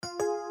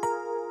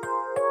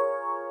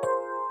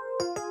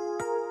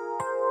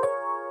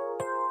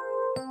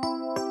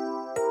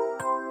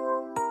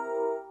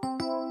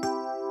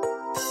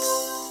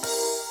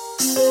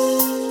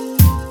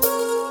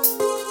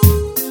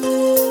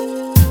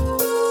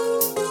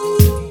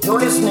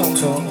listening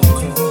to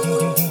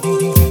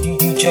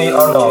DJ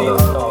Arnaldo.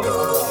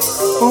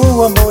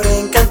 O amor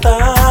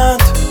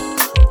encantado,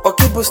 o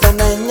que busca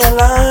na minha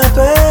lado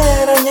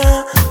era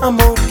minha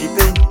amor que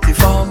vem de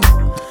fome,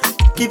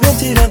 que vem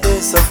tirar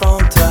dessa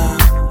fronteira.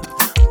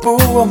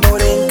 O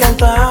amor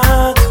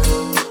encantado,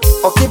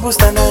 o que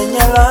busca na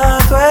minha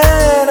lado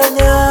era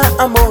minha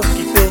amor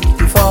que vem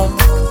de fome,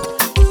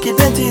 que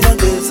vem tirar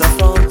dessa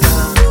fronteira.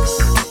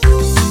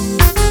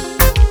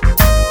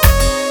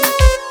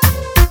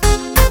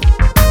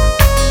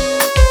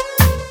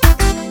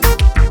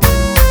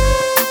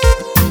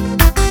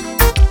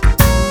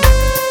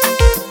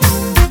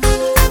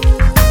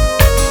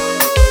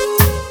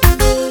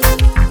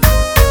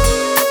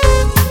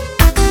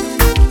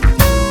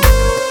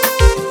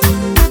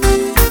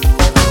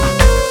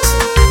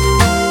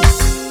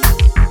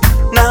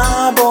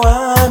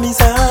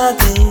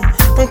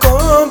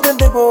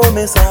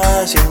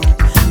 Mensagem,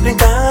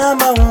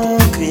 brincava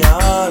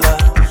criola,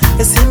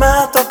 e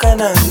cima toca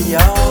na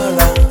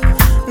viola.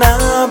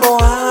 Na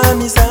boa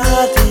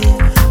amizade,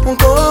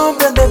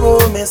 compreende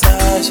boa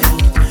mensagem,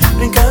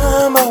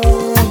 brincava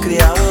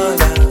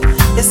criola,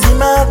 e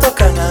cima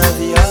toca na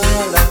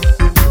viola.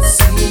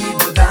 Se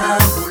mudar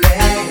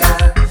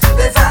colega,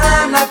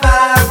 levar-na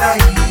pra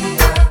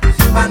Bahia,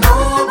 pra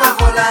não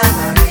rolar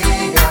na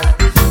areia,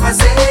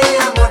 fazer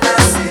amor na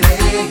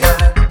sereia.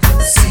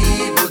 Se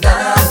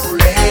mudar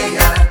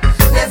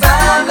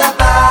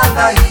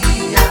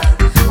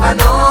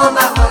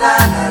Manoma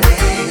rolar na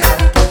areia,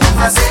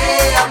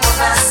 fazer amor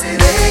na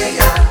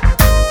sereia.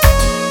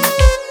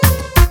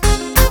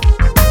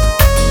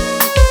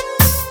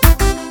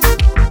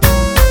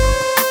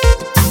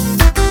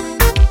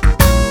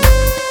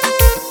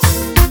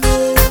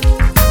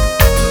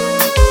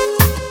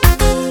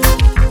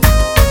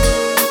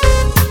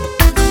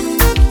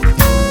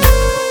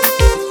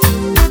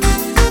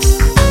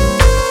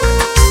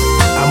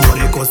 Amor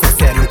é coisa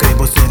séria, creio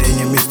você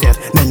em mistério.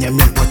 Nem a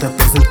minha porta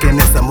presente que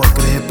nesse amor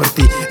querer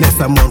partir.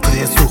 Nesse amor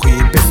querer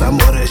sorrir, pensa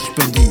amor a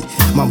expandir.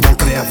 Mas bom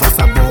querer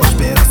avançar, boa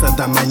esperança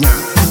da manhã.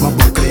 Mas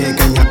bom querer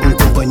ganhar um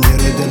companheiro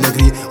de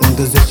alegria, um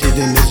desejo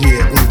de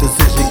energia, um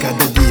desejo em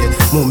cada dia.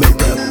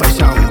 Momento de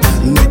paixão,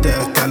 noite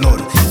de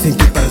calor,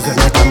 sentir prazer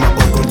na cama,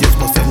 orgulhoso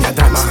por ser minha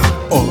dama.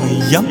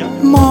 Oi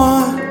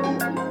amor,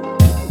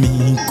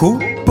 me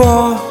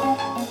culpa.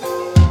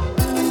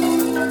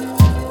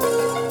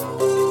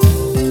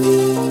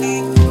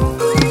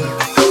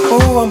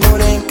 O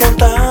amor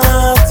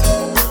encantado,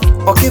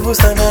 o que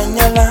busca na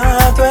minha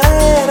lado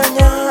era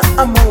minha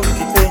amor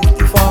que vem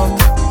de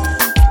volta,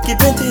 que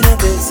vem tirar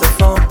dessa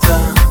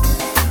fronteira.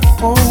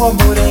 O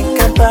amor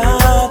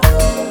encantado,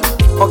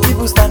 o que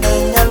busca na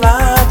minha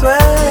lado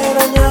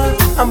era minha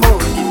amor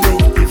que vem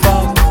de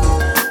volta,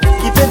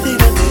 que vem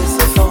tirar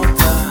dessa fronteira.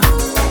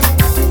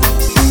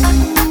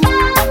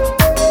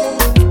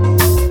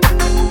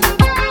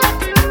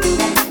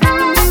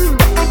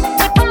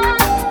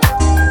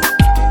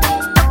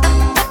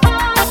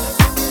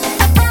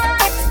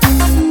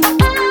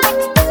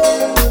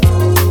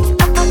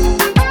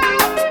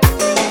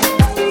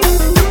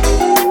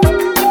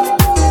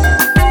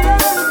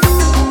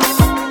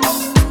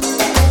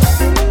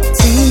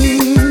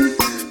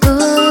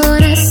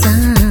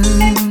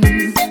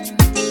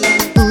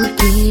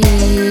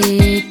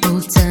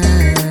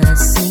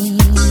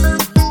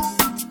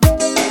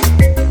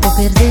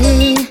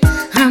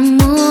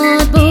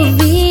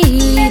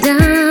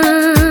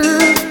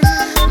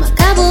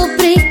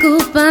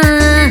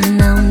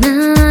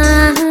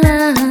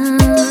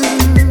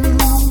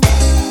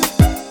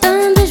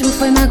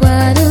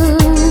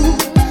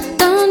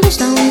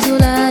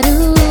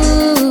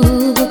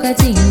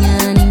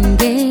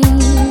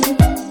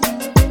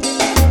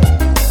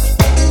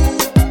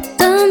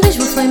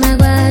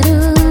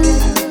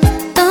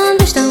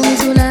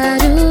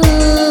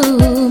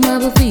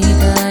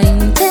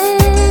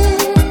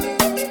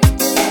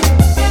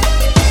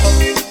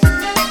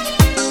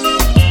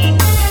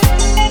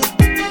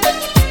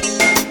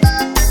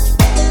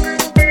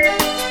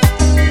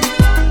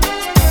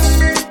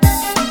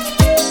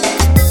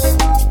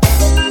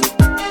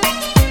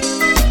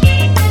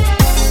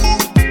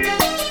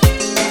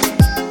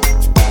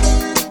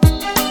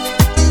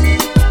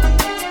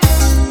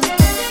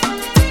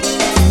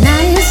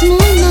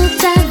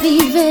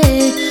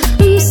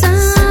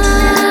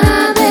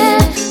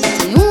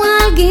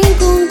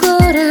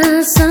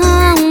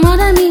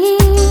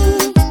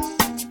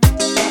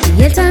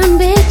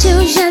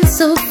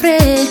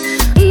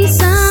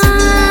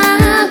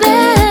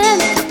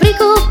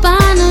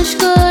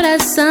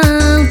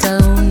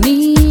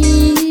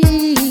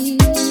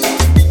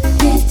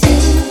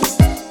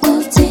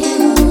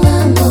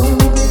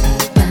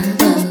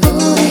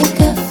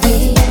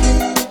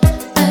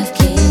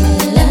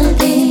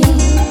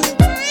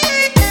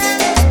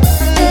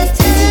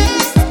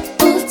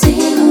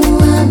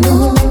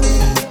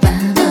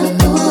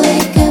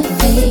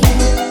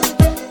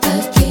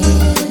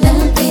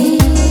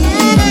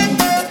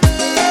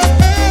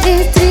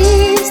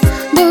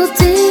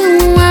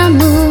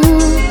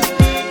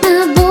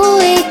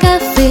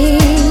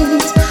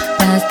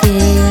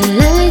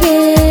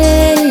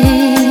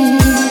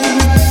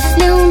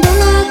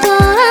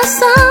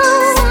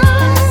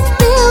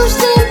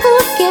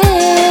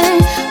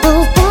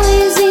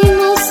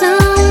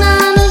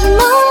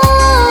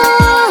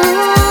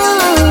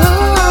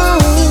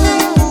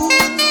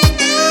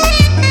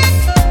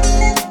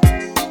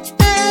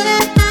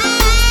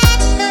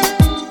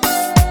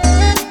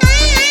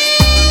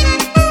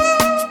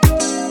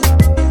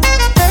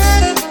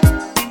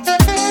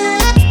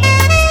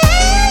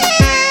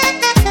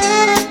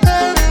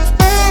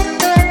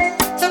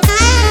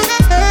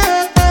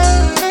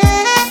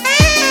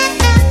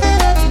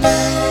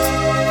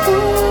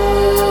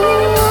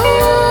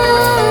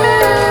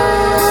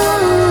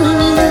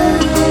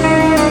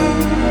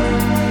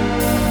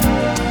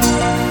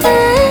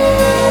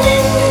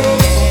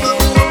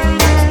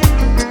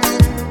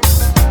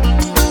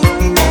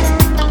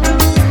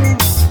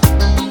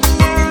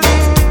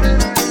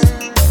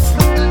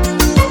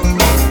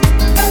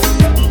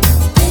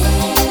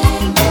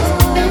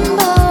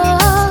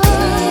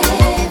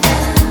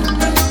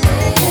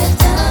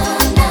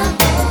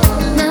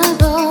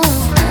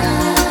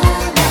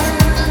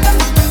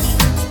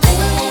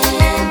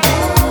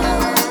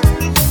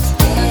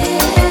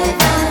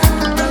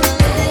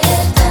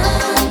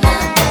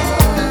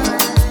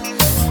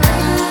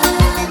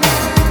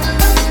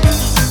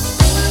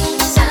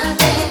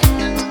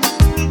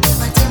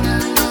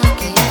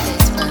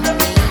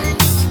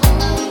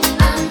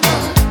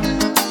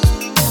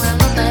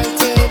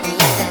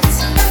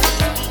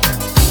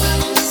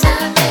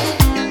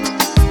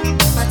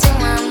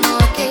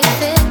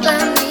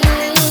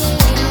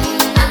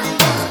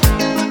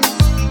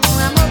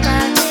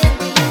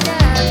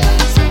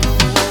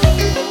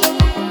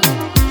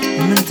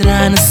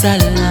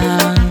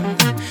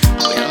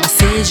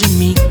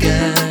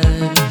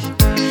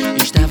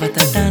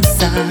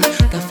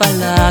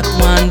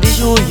 Batman de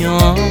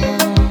joião,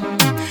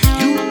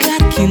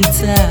 lugar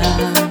quinta,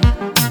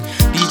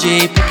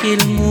 DJ para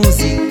aquela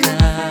música,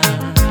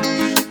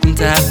 como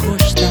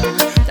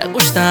tá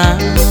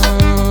gostando.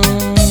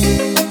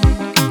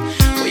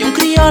 Foi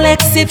crioula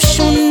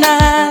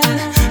excepcional,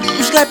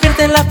 nos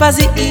capeta lá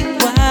fazer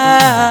igual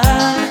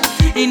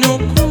e não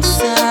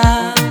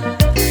começar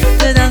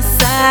a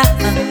dançar.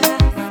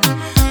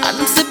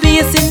 Não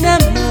sabia se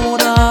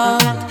namorar,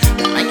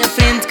 na minha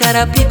frente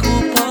cara pico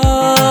pó.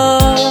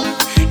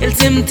 Ele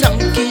sempre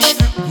tranquis,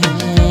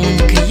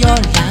 mundo crioula.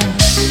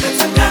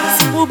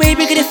 Se o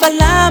baby querer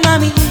falar,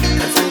 mami,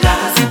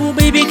 se o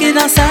baby querer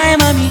dançar,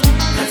 mami,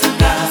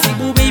 se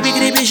o baby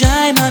querer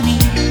beijar, mami,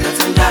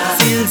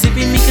 se ele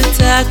sempre me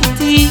cantar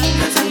contigo.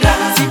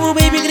 Se o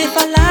baby querer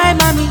falar,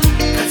 mami,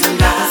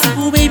 se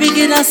o baby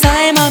querer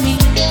dançar, mami,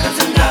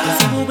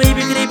 se o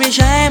baby querer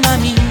beijar,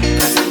 mami,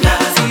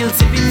 se ele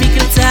sempre me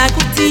cantar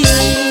contigo.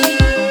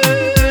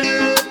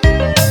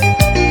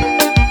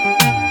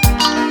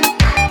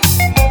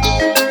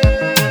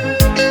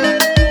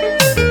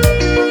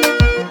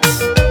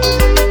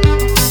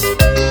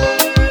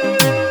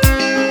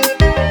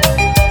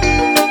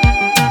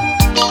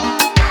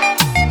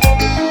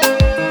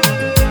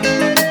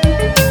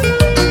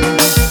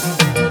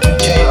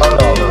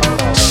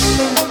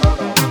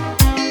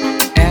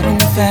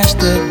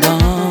 Festa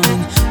dom,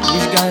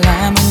 os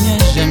galá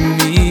minhas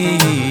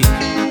amigas.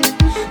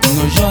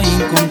 Nós já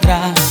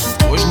encontrar,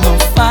 pois não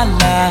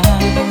falar.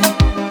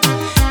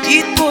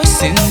 E depois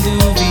sem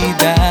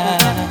dúvida,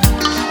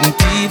 não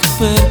tive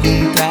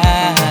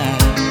perguntar.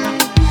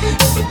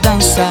 Vou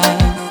dançar,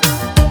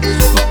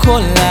 vou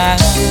colar.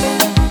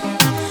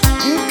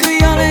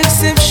 Crioula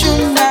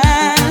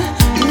excepcional,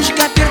 nos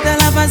capeta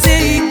lá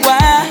fazer igual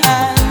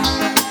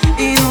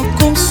e não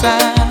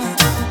começar.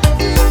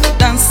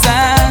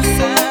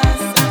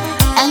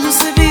 Ando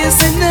sabia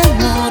se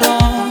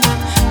namorou,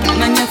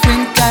 na minha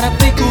frente cara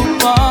pico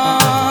pó.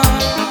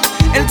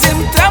 Ele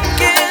sempre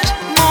tranquis,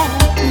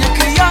 minha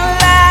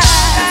crioula.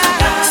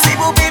 Se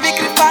o baby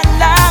quer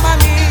falar,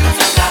 mami,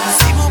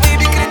 se o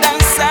baby quer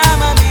dançar,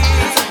 mami,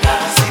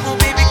 se o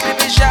baby quer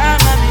beijar,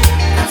 mami,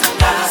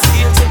 se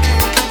ele sempre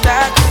me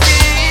cantar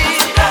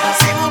comigo.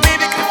 Se o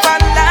baby quer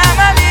falar,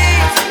 mami,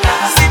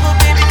 se o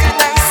baby quer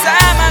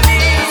dançar, mami,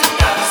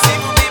 se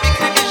o baby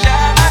quer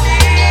beijar, mami.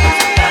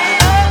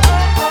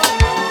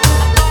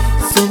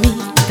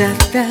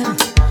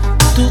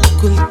 Tudo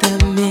que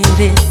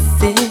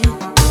merece.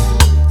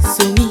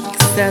 Sumi que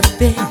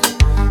saber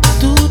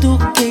tudo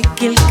que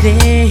ele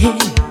crê.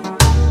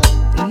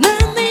 Na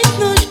mente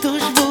nós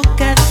dois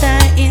boca tá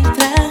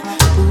entrar,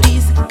 por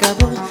isso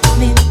acabou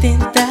nem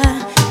tentar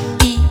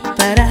e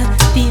parar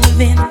de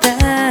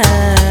inventar.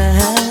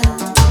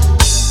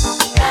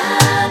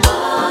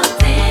 Acabou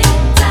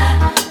tentar,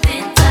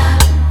 tentar,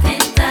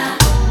 tentar,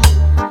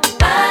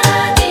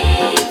 para de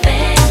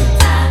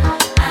inventar.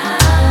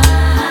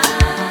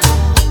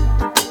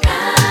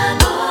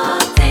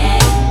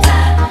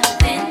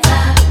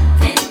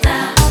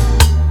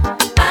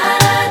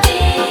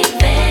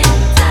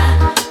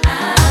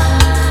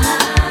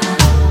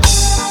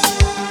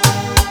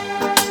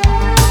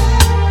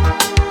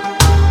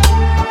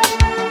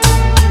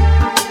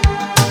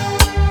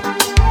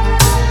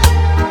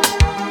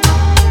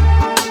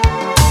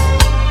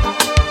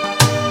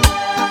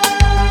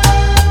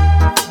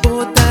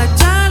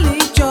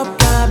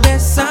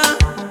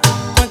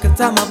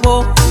 Uma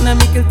boa na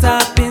minha que ele tá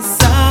a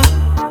pensar.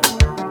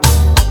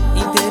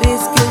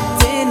 Interesse que ele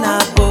tem na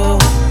boa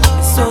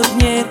é só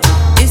dinheiro,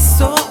 é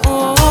só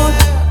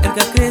onde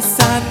ele quer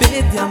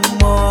saber de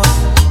amor.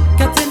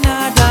 Quer ter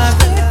nada a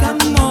ver com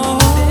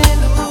amor.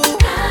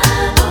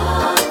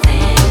 Acabou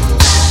tentar,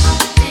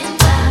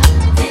 tentar,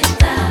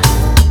 tentar,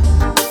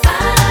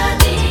 para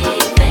de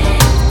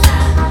inventar.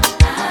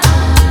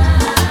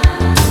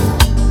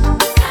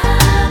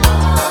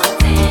 Acabou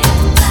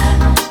tentar,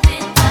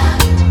 tentar,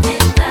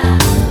 tentar.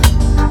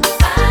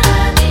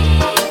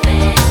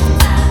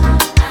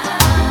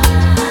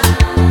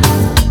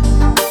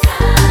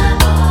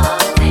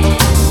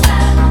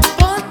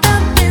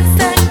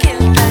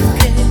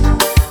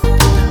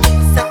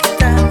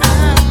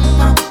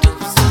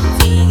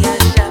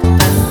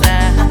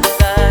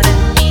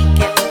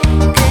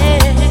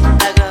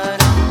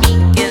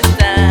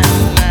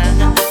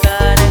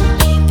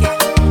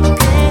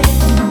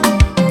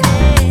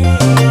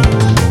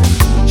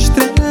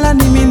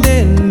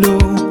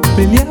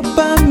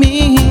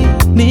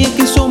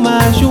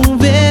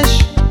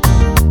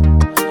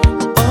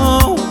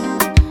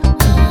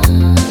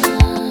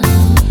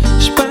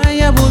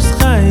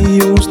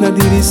 Na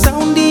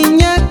direção de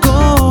minha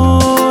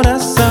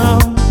coração,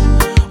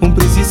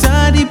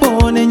 precisar de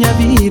boa na minha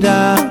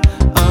vida.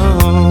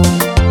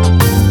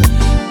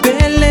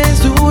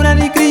 Belezura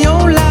de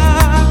crioula,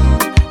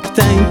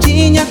 tá em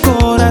minha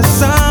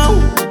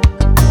coração,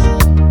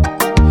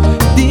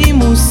 de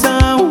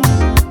emoção,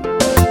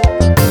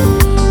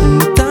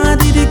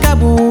 vontade de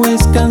cabo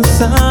essa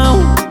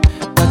canção,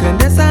 pra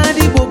grandeza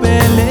de boa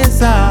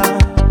beleza,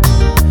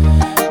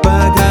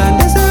 pra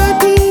grandeza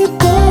de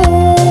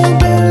boa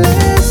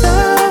beleza.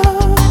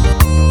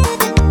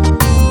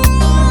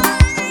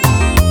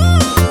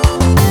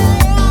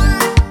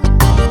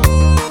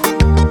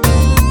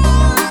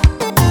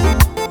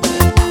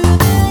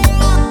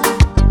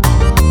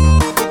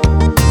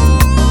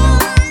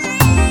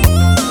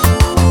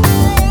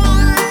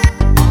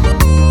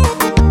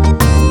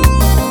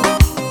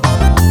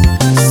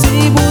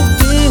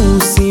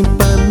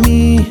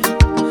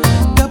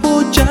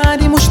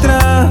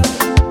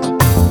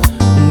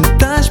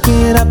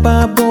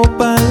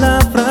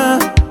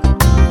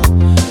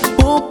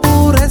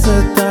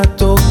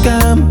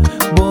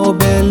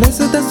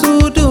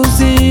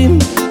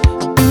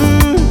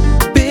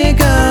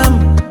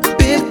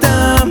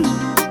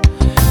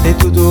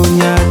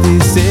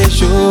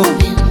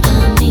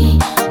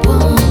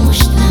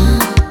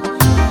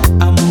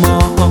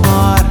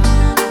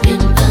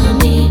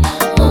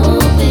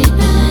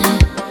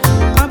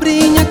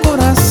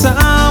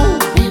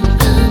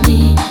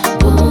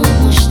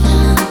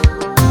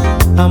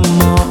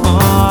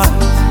 amor.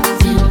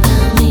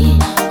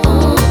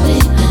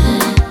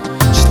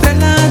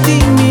 Estrela de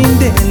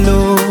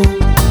Mindelo.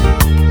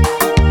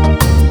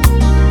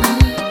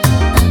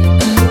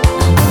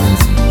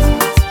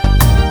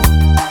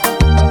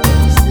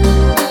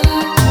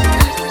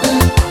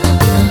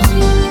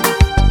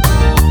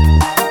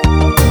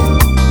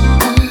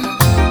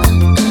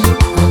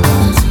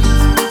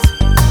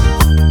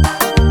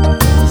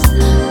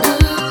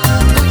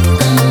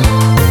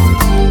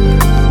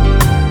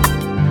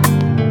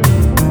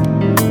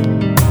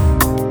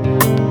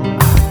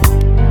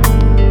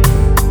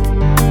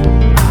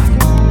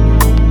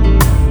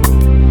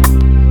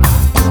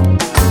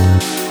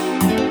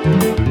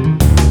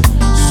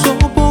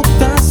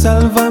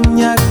 Salva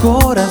minha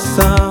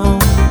coração.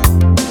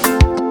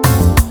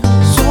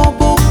 Só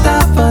volta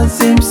a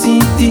fazer-me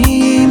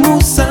sentir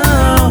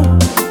emoção.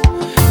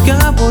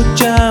 Cabo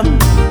jam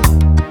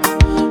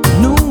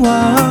no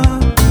ar.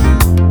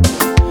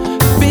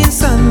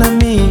 Pensa na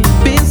mim,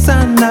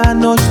 pensa na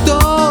nós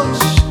dois.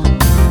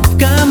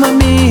 Cama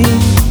mim,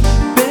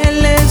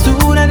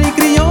 belezura de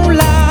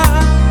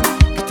crioula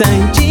que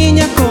tem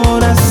tinha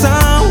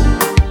coração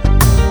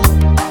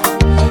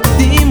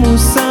de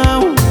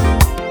emoção.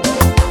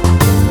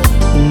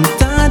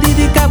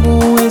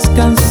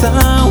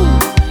 Canção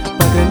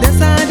pra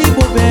grandeza de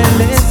boa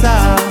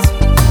beleza,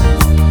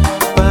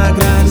 pra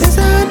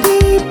grandeza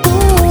de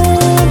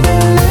boa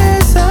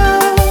beleza.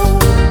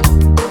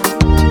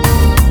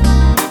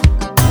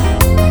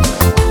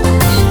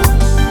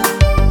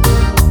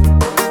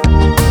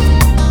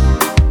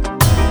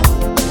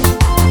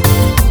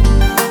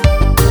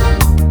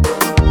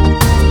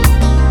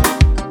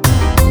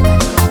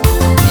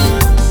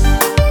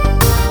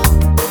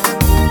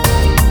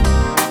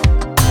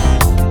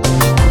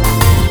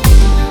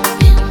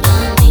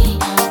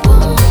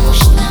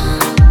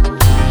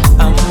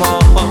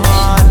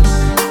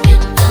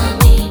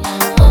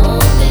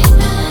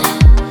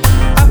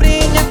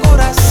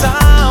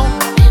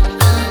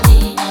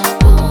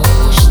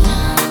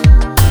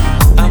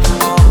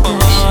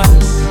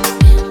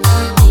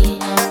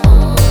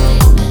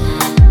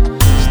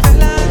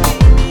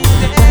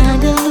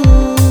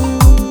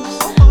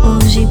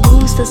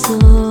 Só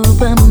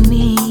pra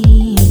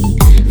mim,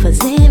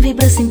 fazer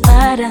vibra sem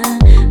parar,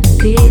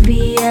 que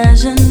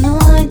viaja a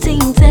noite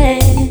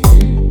inteira,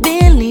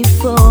 belo e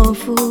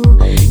fofo,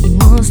 e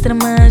mostra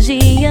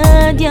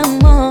magia de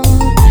amor,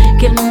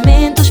 que é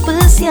momento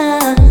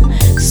especial,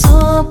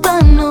 só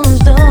pra nós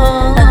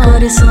dois.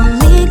 Agora é só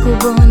comigo,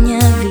 boa minha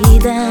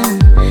vida,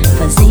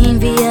 fazem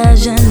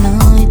viagem a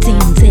noite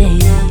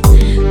inteira,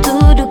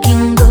 tudo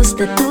quem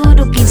gosta,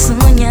 tudo quem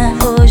sonha,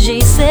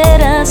 hoje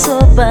será só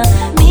pra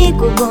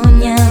comigo, boa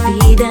minha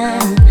vida,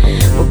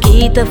 o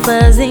que tá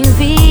fazendo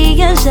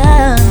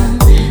viajar,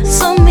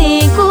 só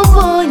comigo,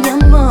 boa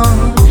amor,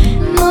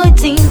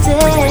 noite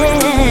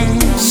inteira.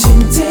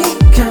 Senti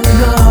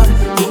calor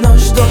e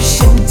nós dois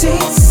senti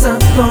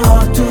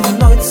sabor,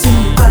 toda noite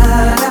sem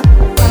parar,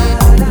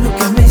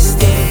 nunca me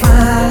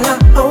fala,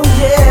 oh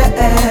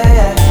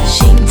yeah.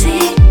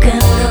 Senti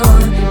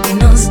calor e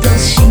nós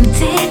dois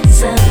senti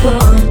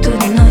sabor,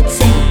 toda noite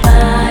sem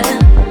parar,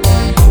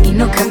 e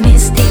nunca me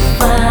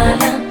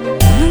fala.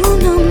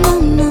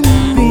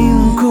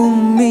 Vem com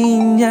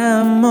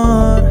minha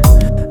amor,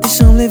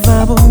 deixa-me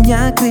levar a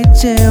minha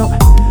acredeu,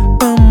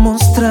 pra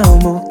mostrar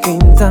o quem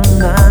tá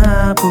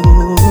na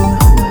boa.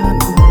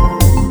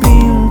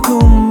 Vem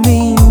com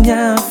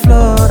minha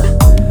flor,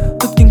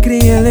 tudo quem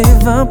queria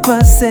levar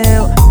pra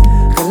céu,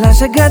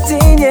 relaxa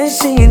gatinha,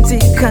 sente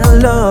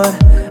calor,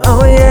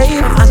 oh yeah.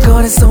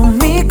 Agora é só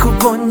comigo,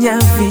 boa minha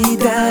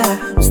vida,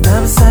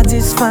 estava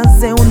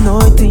satisfazer a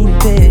noite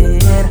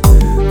inteira,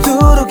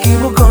 tudo que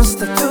vou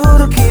gosta,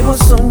 tudo que vou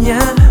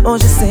sonhar,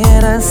 hoje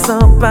será só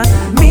pra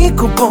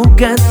mico bom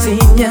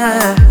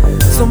gatinha,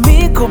 sou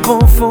mico bom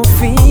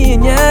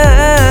fofinha.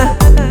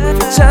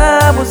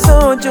 Fecha os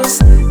olhos,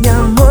 meu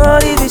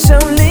amor, e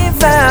deixa-me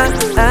levar.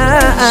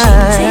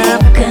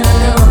 Senti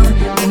calor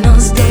e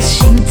nós dois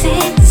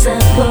senti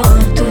sabor,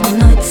 toda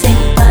noite sem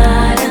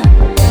parar,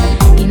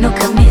 e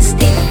nunca me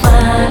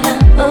fala,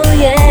 oh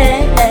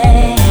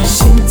yeah.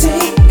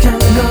 Senti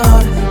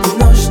calor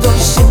e nós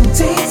dois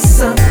senti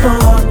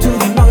sabor,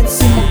 toda noite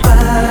sem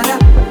parar,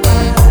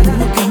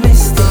 nunca me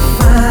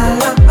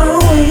fala,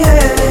 oh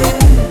yeah.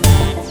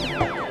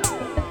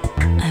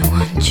 I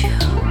want you.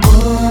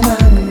 Boa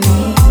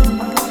mami,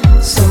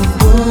 So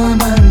boa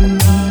mami,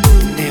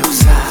 Deus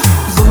sabe.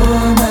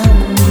 boa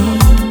mami,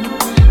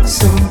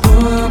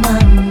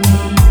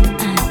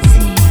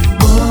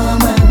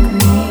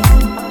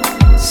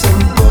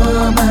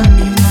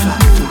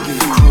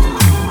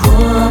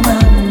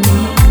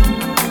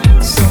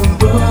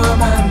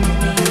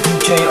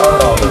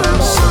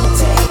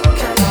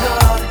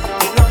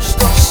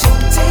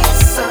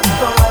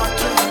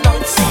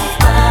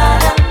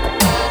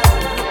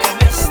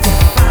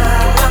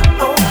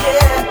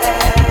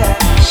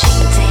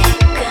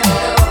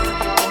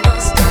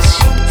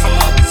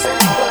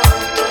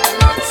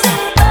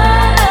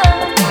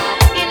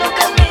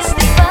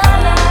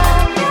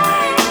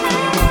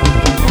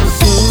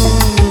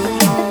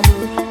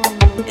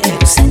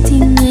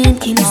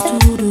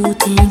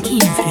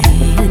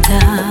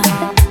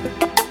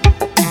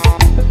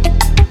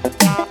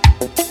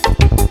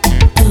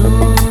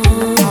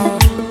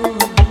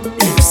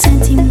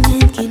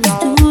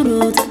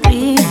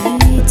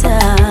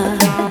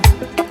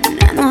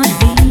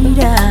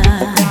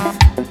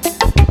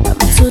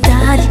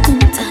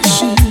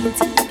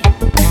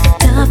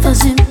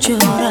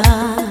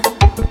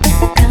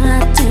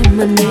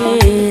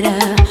 maneira,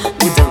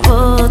 muita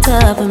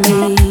volta pra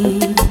mim.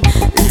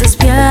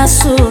 Despiar a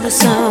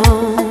solução,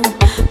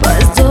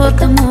 faz dor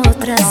que me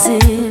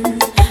trazendo.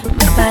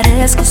 Me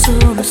parece que a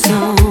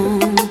solução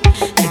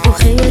é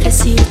correr a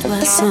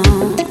situação.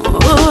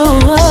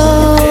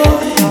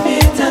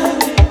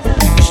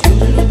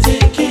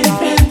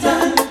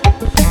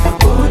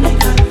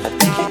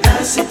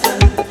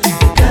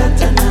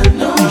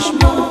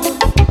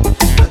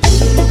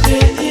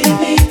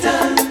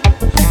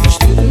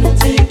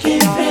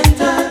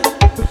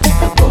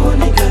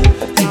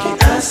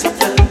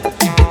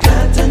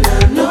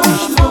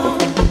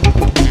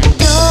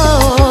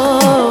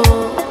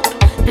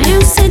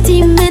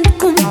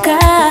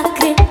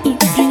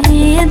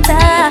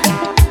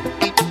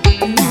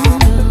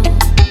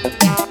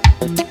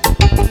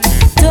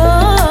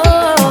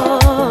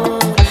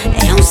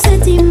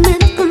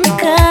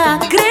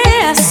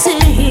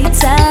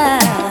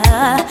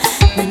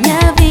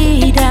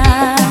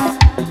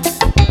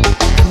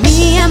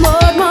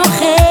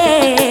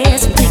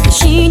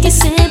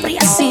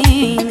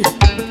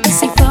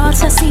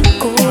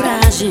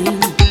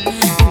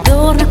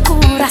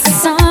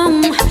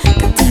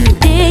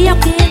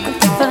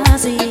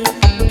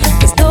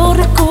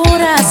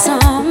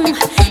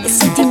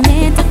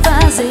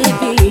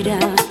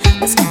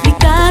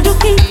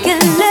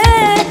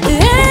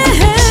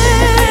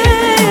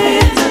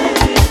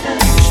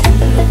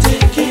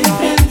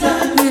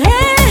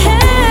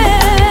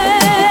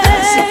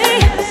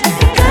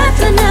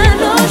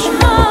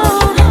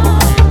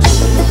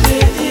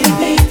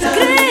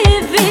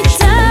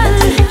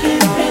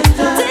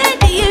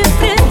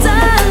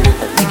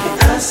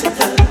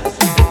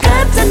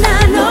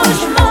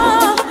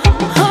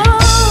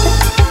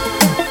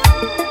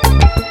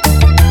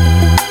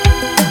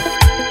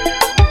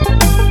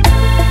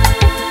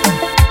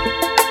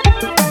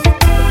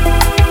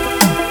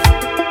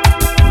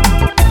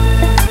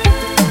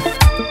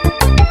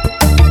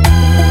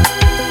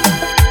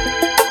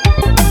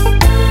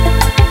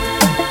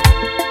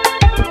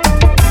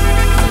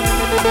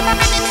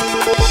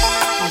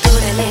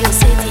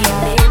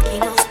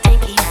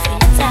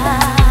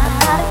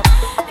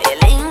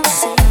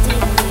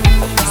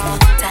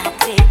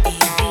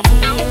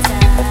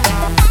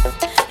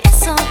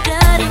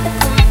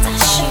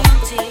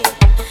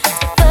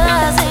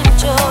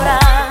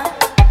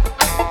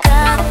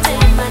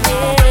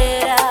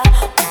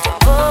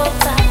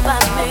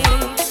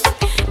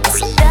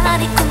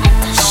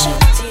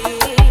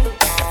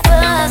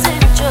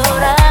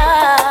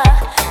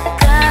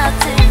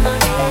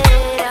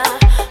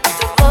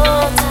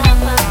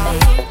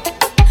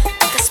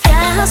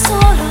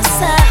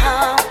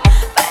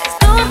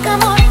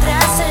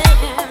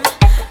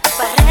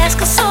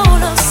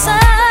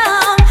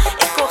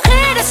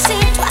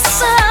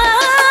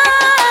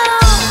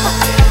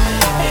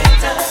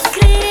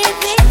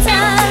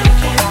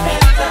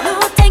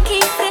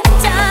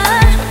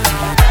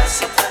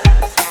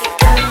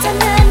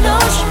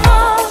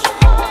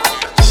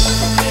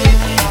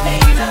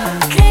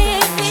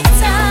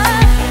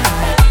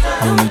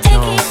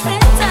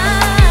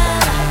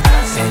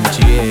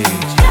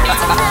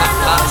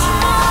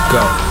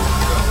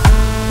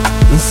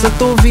 Se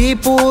tu vi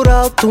por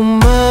alto,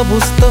 mas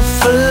busta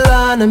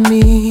falar na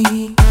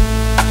mim.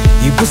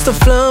 E busta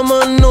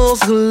flama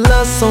nos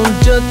relação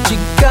já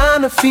chegar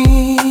na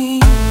fim.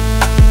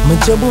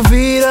 Mas já vou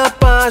vir a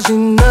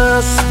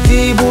página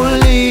de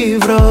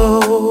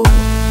livro.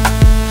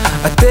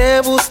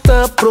 Até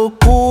busta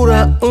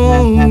procura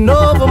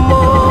novo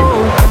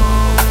amor.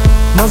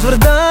 Mas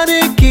verdade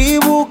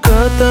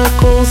equivocada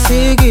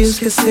consegui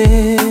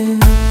esquecer.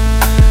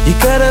 E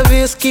cada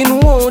vez que não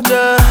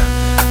olha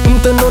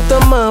muita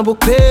nota má vou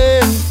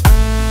crer.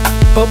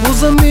 Para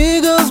os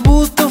amigas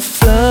busta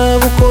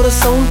flava, o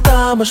coração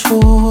tá mais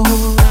forte.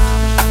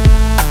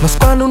 Mas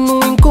quando não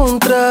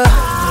encontra,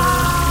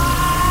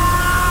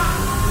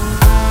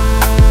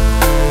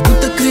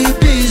 buta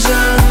cripija,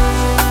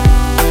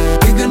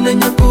 pega na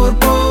minha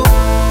corpo,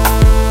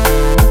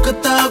 nunca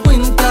tá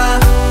aguenta,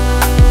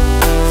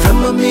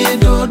 flama me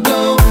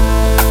dodo.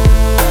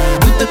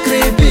 Buta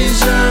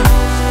cripija,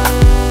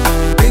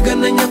 pega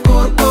na minha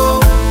corpo,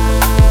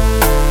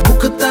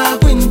 nunca tá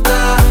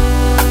aguenta,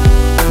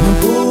 mas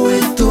boa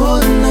é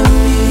toda na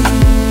mim.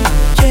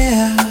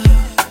 Yeah,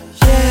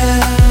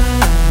 yeah,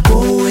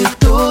 boa é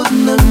toda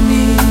na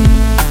mim.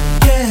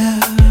 Yeah,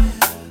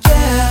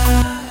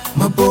 yeah,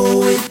 mas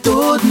boa é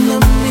toda na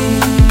mim.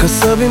 Que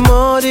sabe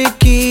more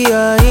que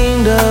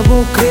ainda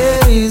vou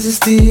querer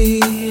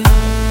existir.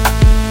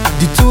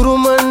 De toda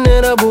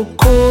maneira o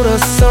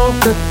coração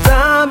que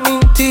tá a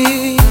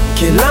mentir.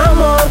 Que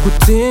l'amor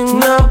que tem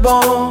na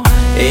bom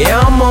é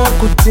amor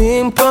que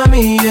tem pra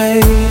mim.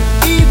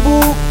 E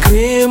vou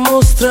querer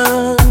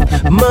mostrar,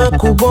 mas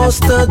que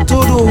bosta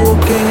tudo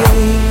ok.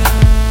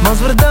 Mas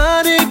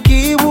verdade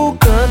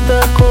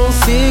equivocada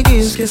consegui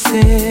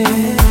esquecer.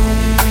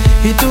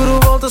 E tudo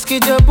voltas que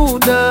já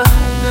muda,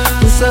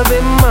 não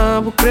sabe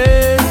mais vou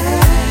crer.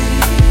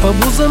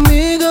 Para os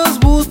amigas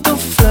buta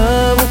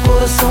flama, o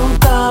coração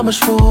tá mais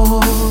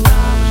forte.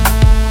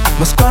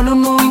 mas quando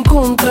não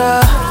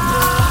encontra,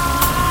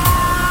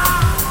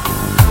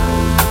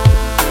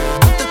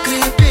 te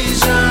querer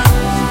beijar,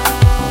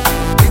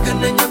 pega na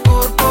minha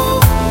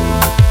corpo,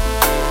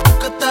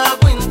 nunca te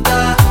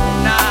aguenta,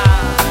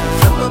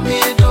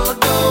 chama-me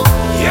dodo,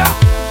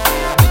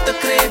 te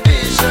querer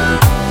beijar,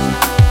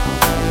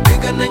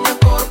 pega na minha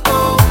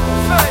corpo,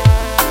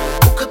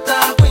 nunca te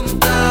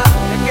aguenta,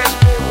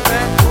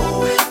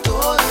 tu é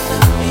toda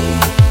mim,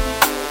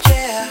 tu é toda mim,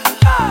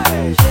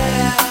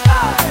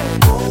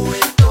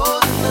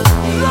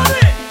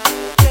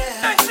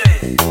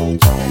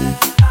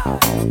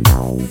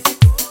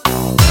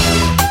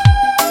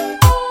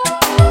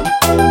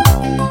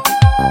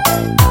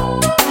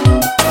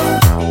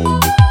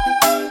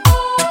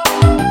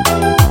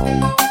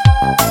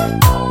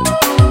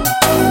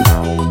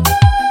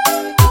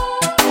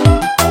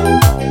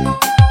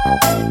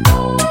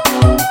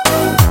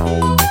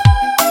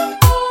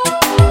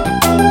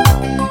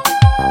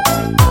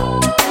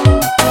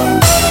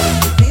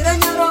 Mira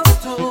mi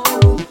rostro,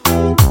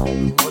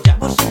 voy a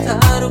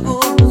portar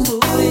con un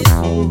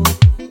sorriso.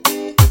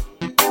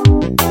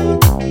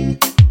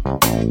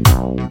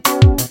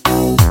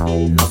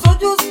 No soy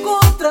tus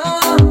contra,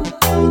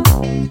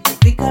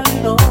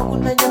 explícalo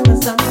con ella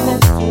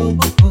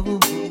pensamiento.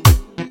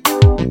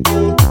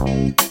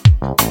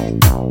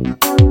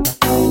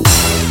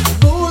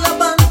 Nula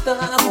banda,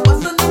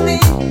 passando me,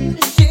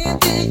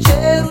 gente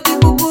cheiro de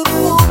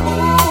buburbu.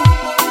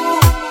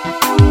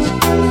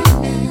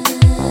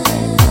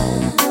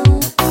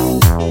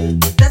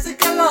 Desde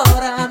que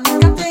allora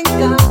mica te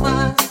incama,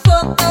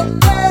 sotto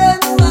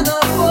pensa na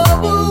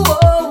bobo.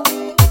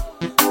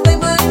 Te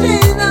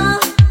immagina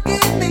che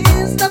mi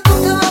sta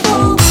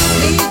tocando,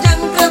 mi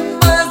gianca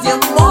faz de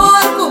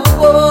amor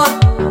cubo.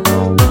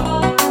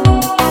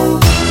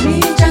 Mi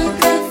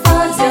gianca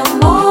faz de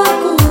amor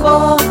cubo.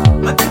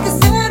 Ma tem que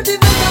ser de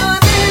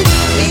verdade,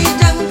 mi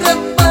gianca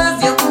faz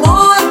de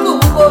amor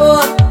cubo.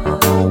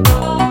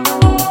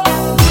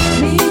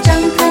 Mi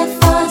gianca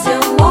faz de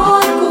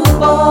amor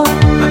cubo.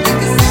 Ma tem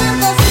que ser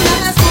desse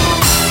mesmo.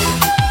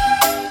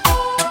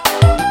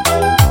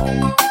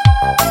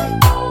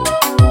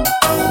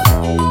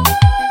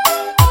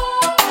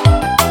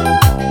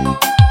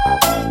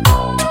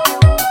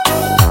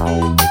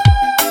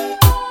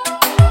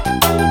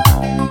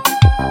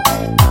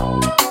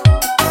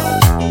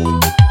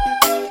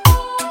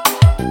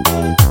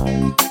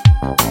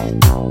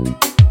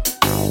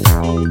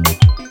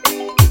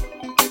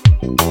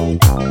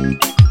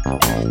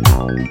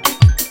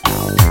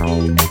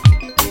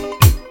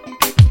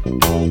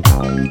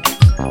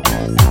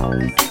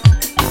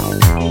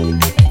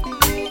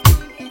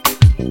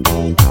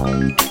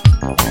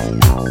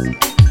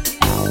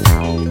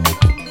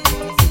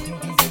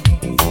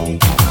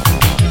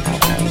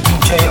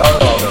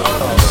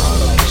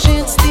 a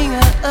gente tinha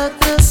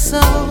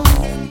atração,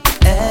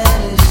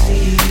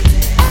 LG,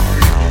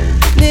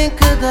 nem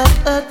que dá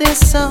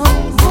atenção,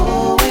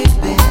 boa e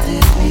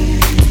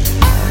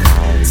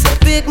pt4.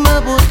 Saber que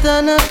me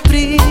botar na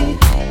fria,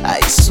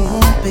 aí sum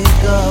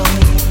pegou.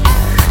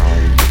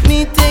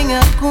 Me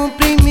tenha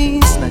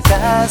compromisso na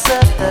casa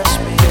da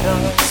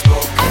esperança. Vou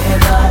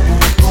quedar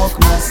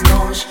pouco mais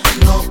longe,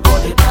 não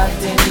pode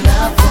bater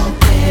na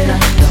fronteira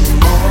do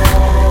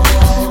amor.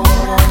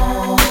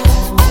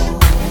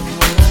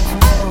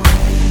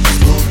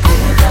 Vou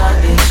quedar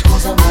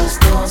escusa mais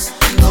doce,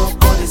 não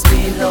podes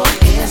vir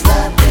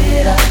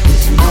estadeira de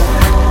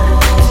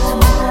amor.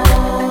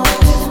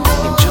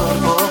 Enjoy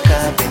boca,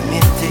 bem me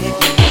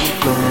take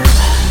flor.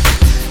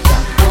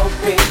 Vou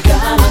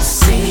pegar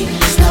assim,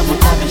 senão vou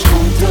tá me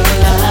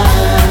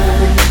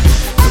controlar.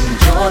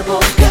 Enjoy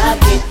boca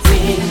que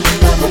tem,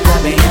 não vou tá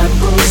bem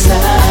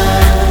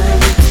abusar.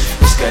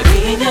 Os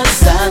carinhas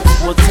santo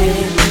vou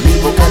ter, me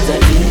vou cantar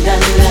ainda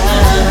lá.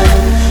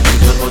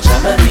 Enjoy vou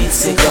chamar me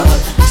cigar,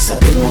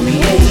 saber como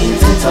me é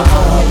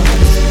intentar.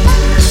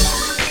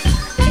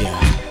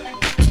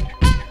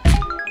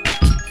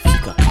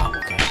 Fica calmo,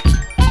 ok?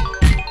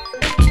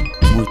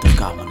 Muita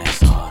calma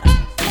nessa hora.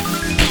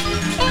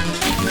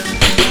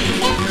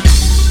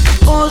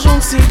 Hoje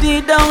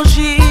decidi dar um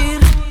giro,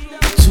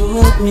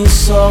 tudo me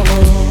soa.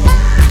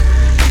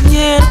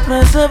 Dinheiro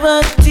pra se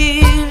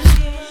bater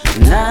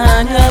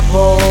na minha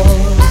voz.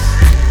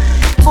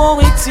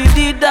 Vou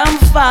decidi dar-me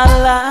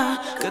fala,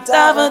 que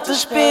tava a te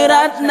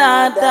esperar de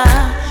nada.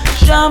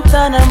 Já me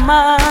tá na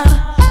mar,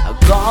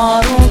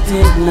 agora não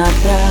tem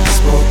nada.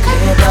 Vou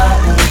quedar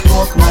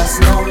pouco mais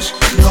longe,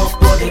 não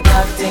pode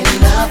bater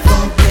na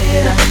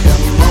fronteira do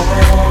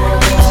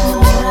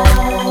amor.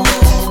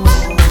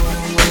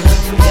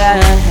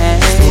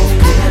 Vou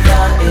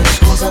quedar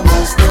escusa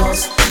mais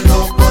doce,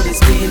 não podes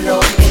vir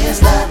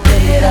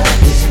estadeira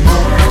de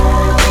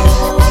amor.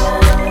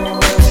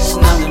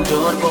 Senão não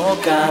dor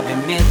boca, bem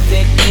me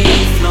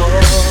take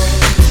flor.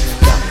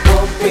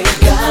 Vou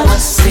pegar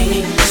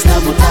assim, senão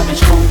vou tá me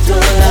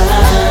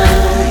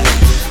controlar.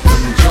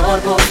 Não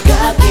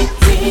boca que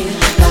tem,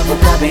 na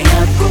boca bem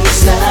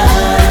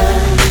acusar.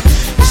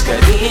 Os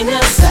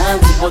carinhas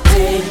santo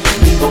botei,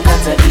 me boca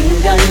tá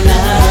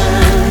enganar.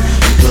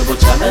 Então vou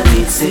chamar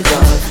de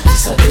cigar,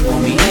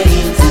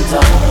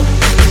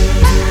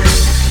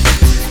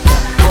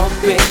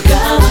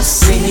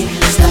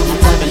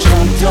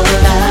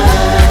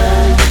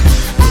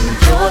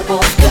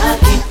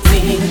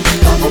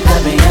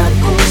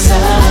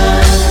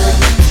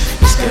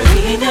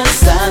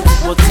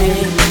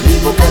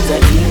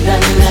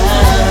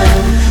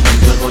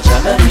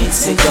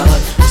 disse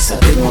God,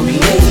 sabemos me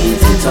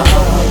tentar.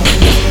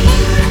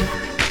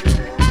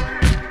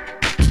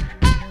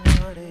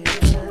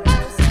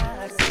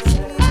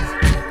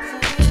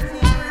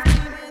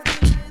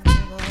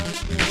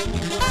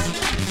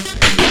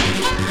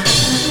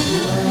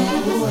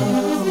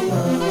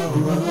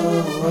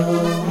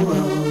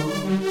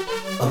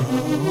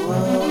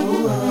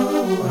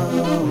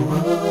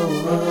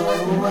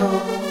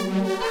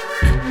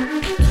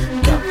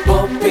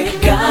 Capo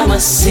pegama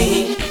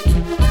assim.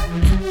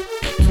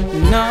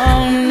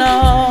 No,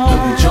 no.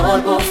 Um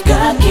giorno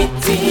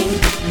ficachetti.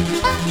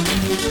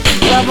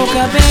 La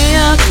boca bem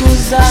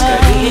acusar.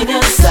 Scarinha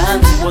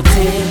santo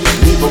poter.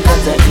 Mi boca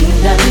da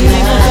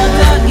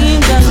Nada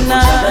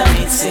enganar.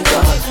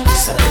 God,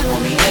 sabemos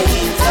me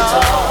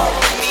tentar.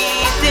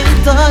 Me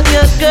tentar de